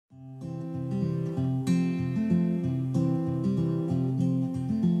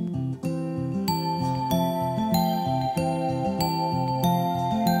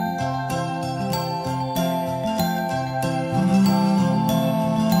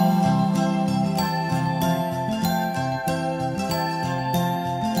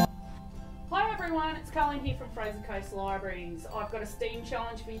Central Coast Libraries. I've got a STEAM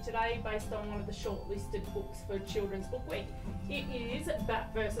challenge for you today based on one of the shortlisted books for Children's Book Week. It is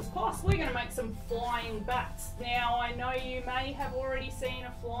Bat versus Poss. We're going to make some flying bats. Now, I know you may have already seen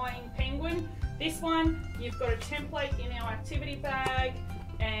a flying penguin. This one, you've got a template in our activity bag,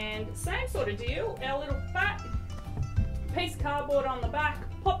 and same sort of deal. Our little bat, piece of cardboard on the back,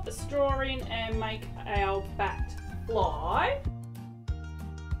 pop the straw in and make our bat fly.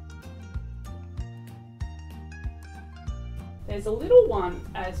 There's a little one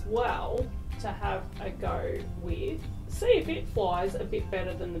as well to have a go with. See if it flies a bit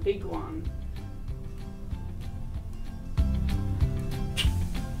better than the big one.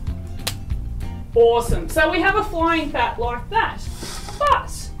 Awesome, so we have a flying bat like that.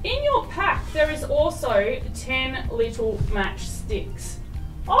 But in your pack there is also 10 little matchsticks.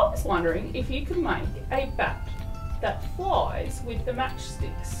 I was wondering if you could make a bat that flies with the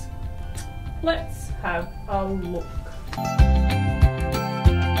matchsticks. Let's have a look.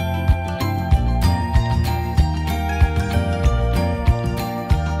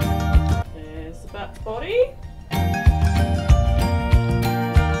 There's the bat's body.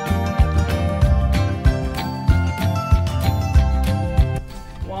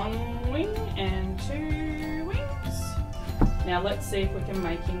 One wing and 2 wings. Now let's see if we can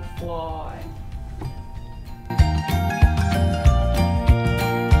make him fly.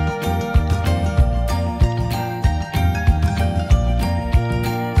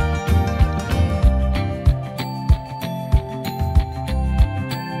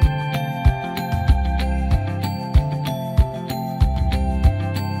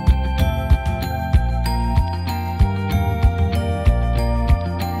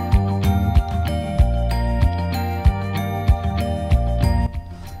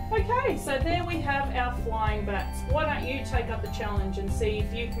 So there we have our flying bats. Why don't you take up the challenge and see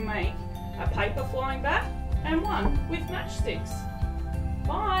if you can make a paper flying bat and one with matchsticks.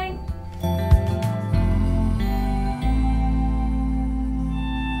 Bye!